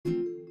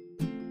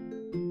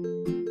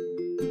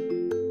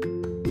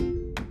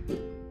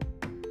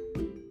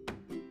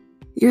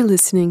You're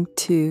listening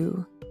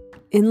to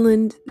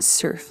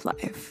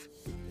Inlandsurflife,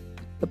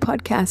 a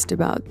podcast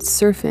about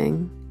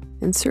surfing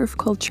and surf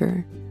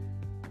culture,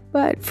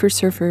 but for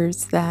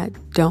surfers that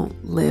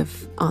don't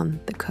live on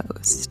the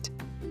coast.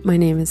 My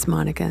name is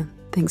Monica.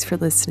 Thanks for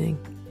listening.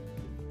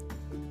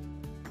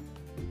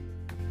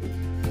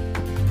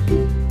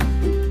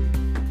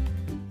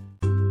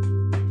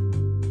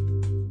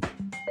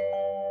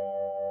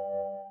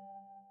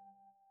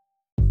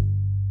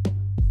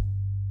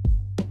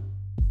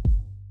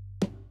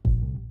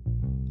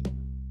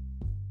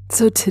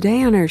 So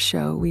today on our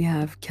show, we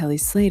have Kelly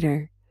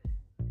Slater.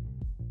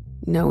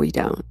 No, we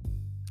don't.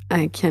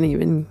 I can't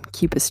even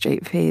keep a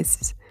straight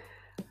face.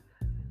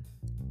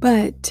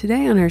 But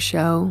today on our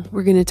show,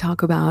 we're going to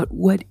talk about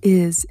what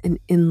is an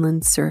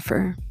inland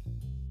surfer.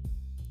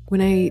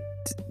 When I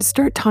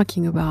start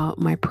talking about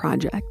my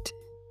project,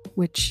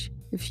 which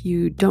if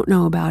you don't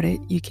know about it,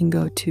 you can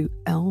go to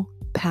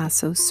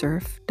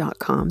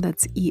elpasosurf.com.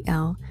 That's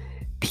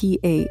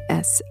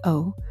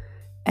elpasosurf.com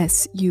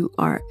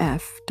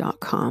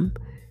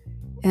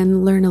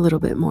and learn a little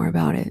bit more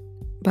about it.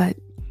 But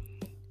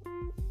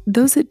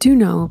those that do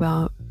know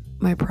about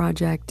my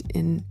project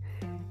in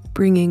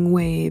bringing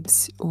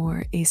waves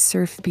or a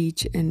surf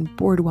beach and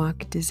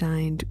boardwalk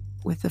designed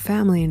with the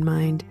family in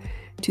mind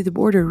to the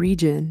border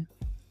region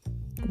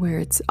where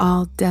it's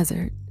all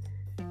desert,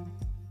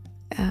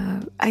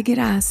 I get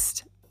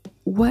asked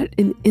what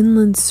an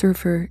inland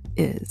surfer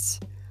is.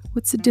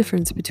 What's the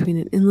difference between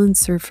an inland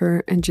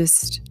surfer and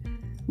just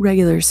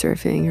regular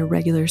surfing or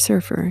regular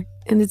surfer?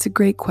 And it's a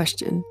great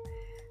question.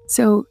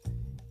 So,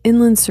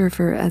 inland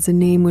surfer, as a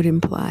name would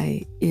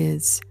imply,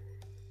 is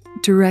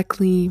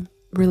directly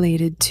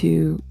related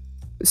to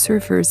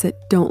surfers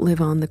that don't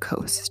live on the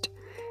coast.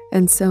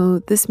 And so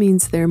this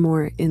means they're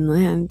more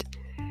inland.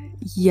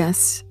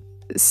 Yes,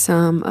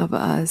 some of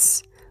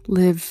us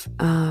live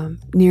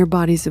near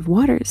bodies of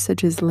water,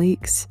 such as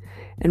lakes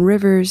and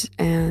rivers,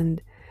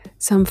 and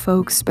some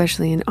folks,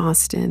 especially in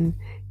Austin,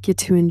 get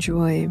to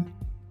enjoy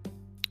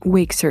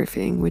wake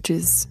surfing, which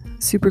is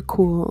super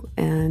cool,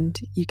 and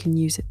you can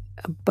use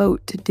a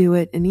boat to do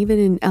it. And even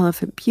in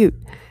Elephant Butte,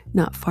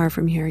 not far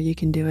from here, you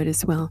can do it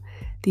as well.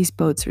 These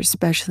boats are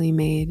specially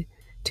made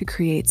to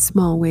create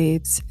small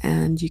waves,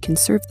 and you can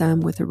surf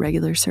them with a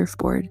regular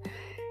surfboard.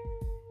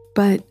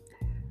 But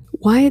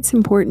why it's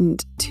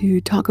important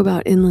to talk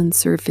about inland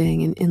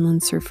surfing and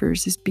inland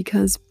surfers is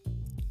because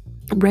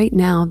right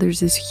now there's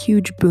this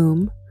huge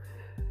boom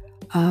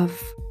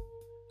of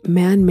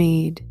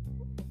man-made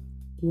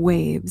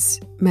waves,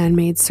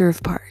 man-made surf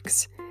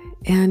parks.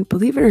 And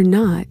believe it or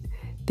not,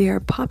 they are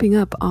popping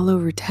up all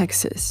over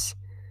Texas.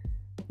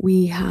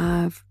 We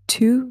have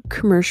 2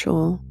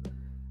 commercial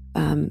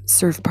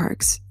surf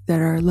parks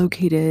that are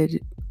located,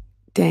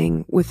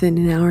 within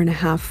an hour and a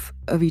half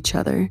of each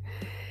other.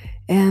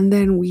 And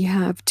then we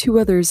have 2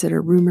 others that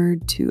are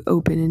rumored to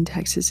open in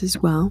Texas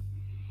as well.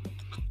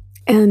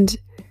 And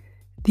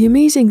the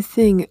amazing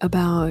thing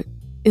about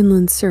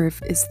inland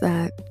surf is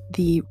that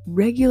the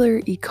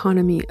regular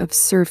economy of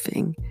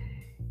surfing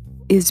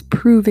is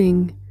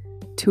proving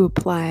to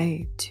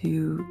apply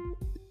to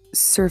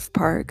surf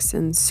parks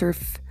and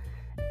surf,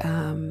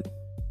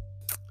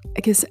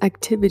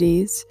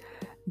 activities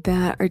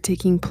that are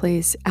taking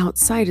place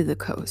outside of the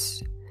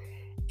coast.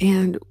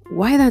 And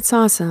why that's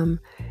awesome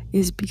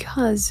is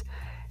because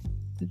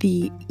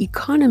the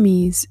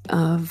economies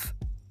of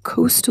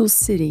coastal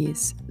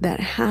cities that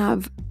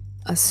have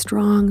a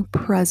strong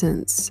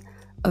presence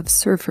of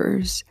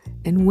surfers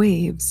and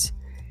waves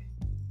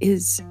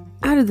is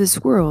out of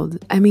this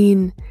world. I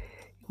mean,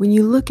 when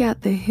you look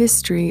at the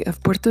history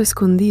of Puerto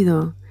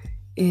Escondido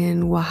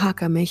in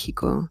Oaxaca,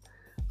 Mexico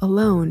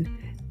alone,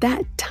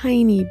 that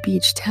tiny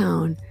beach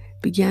town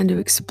began to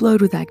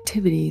explode with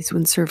activities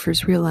when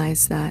surfers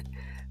realized that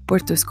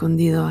Puerto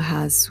Escondido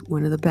has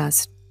one of the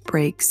best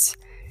breaks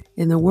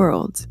in the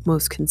world,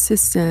 most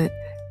consistent,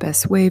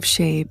 best wave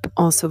shape,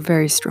 also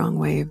very strong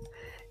wave,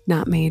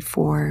 not made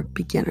for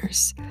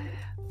beginners.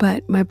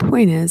 But my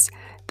point is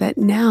that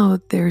now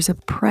there's a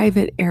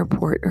private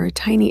airport or a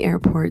tiny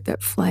airport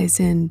that flies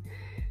in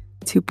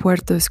to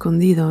Puerto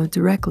Escondido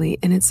directly,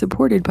 and it's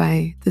supported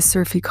by the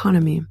surf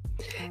economy.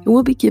 And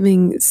we'll be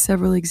giving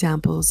several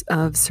examples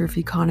of surf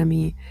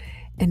economy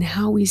and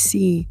how we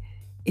see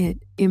it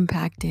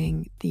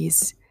impacting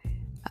these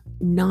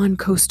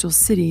non-coastal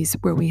cities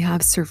where we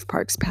have surf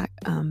parks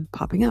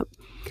popping up.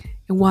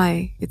 And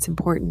why it's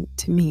important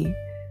to me,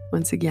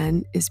 once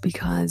again, is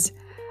because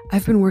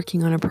I've been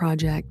working on a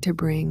project to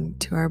bring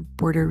to our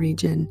border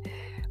region.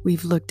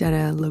 We've looked at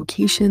a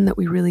location that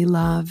we really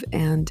love,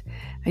 and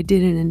I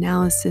did an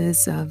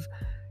analysis of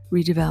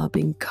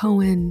redeveloping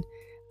Cohen,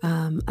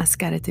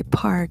 Ascarate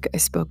Park. I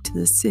spoke to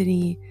the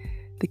city,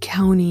 the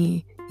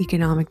county,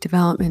 economic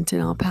development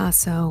in El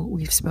Paso.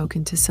 We've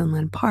spoken to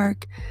Sunland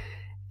Park,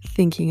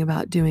 thinking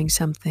about doing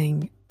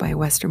something by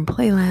Western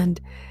Playland.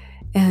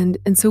 And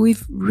so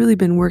we've really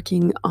been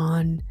working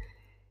on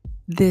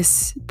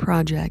this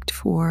project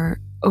for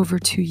over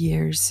 2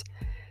 years,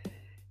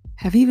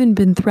 have even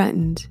been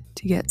threatened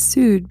to get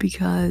sued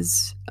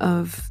because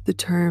of the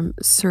term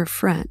surf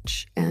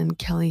French and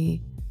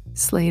Kelly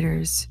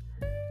Slater's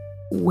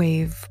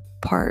wave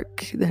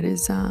park that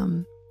is,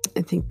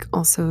 I think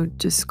also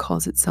just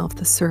calls itself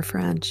the Surf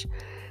Ranch.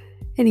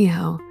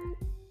 Anyhow,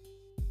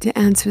 to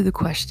answer the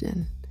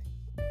question,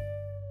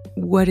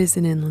 what is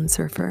an inland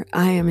surfer?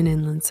 I am an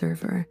inland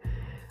surfer.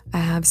 I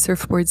have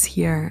surfboards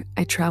here.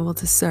 I travel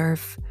to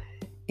surf,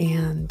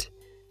 and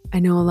I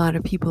know a lot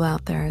of people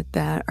out there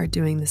that are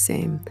doing the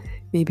same.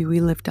 Maybe we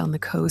lived on the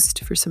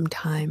coast for some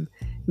time,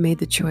 made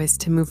the choice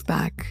to move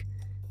back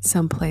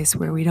someplace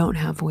where we don't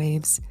have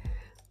waves.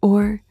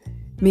 Or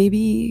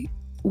maybe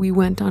we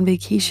went on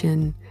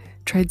vacation,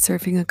 tried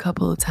surfing a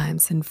couple of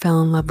times and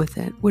fell in love with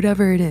it.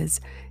 Whatever it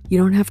is, you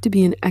don't have to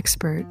be an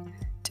expert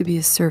to be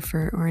a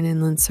surfer or an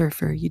inland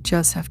surfer. You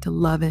just have to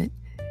love it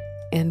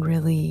and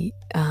really,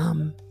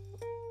 I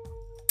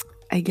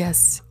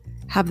guess,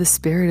 have the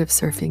spirit of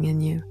surfing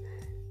in you.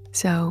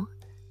 So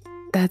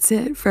that's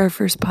it for our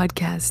first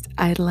podcast.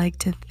 I'd like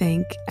to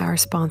thank our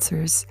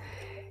sponsors,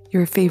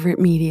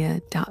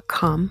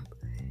 yourfavoritemedia.com.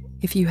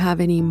 If you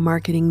have any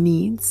marketing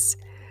needs,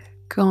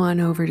 go on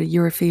over to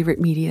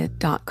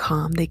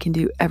yourfavoritemedia.com. They can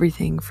do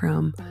everything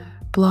from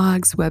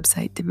blogs,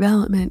 website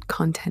development,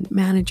 content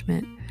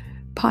management,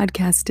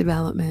 podcast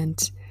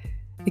development,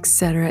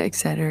 etc.,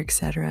 etc.,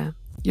 etc.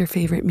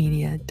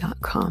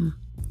 yourfavoritemedia.com.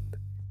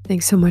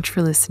 Thanks so much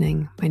for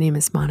listening. My name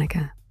is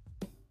Monica.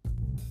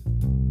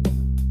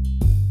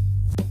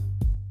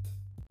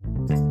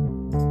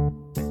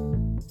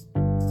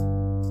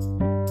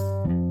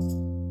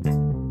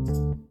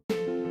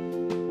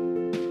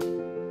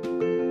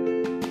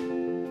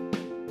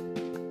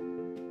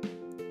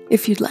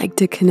 If you'd like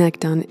to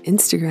connect on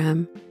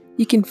Instagram,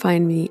 you can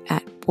find me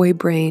at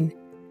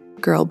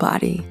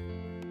boybraingirlbody.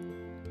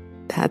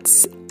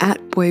 That's at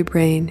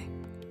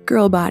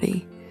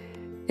boybraingirlbody.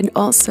 And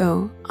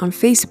also on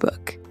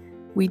Facebook,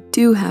 we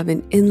do have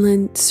an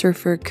inland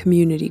surfer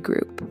community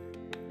group.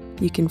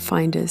 You can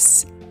find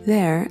us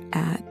there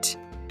at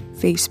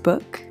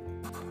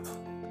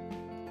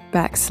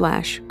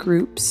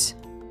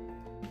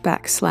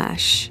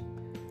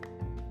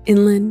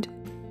Facebook.com/groups/inland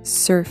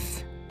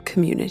surf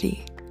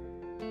community.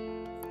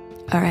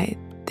 All right.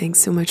 Thanks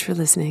so much for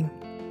listening.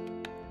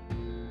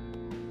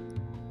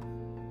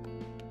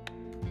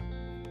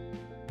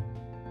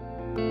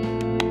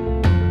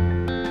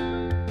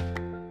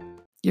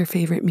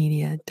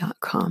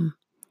 Yourfavoritemedia.com.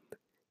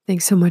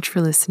 Thanks so much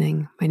for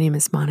listening. My name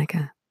is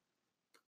Monica.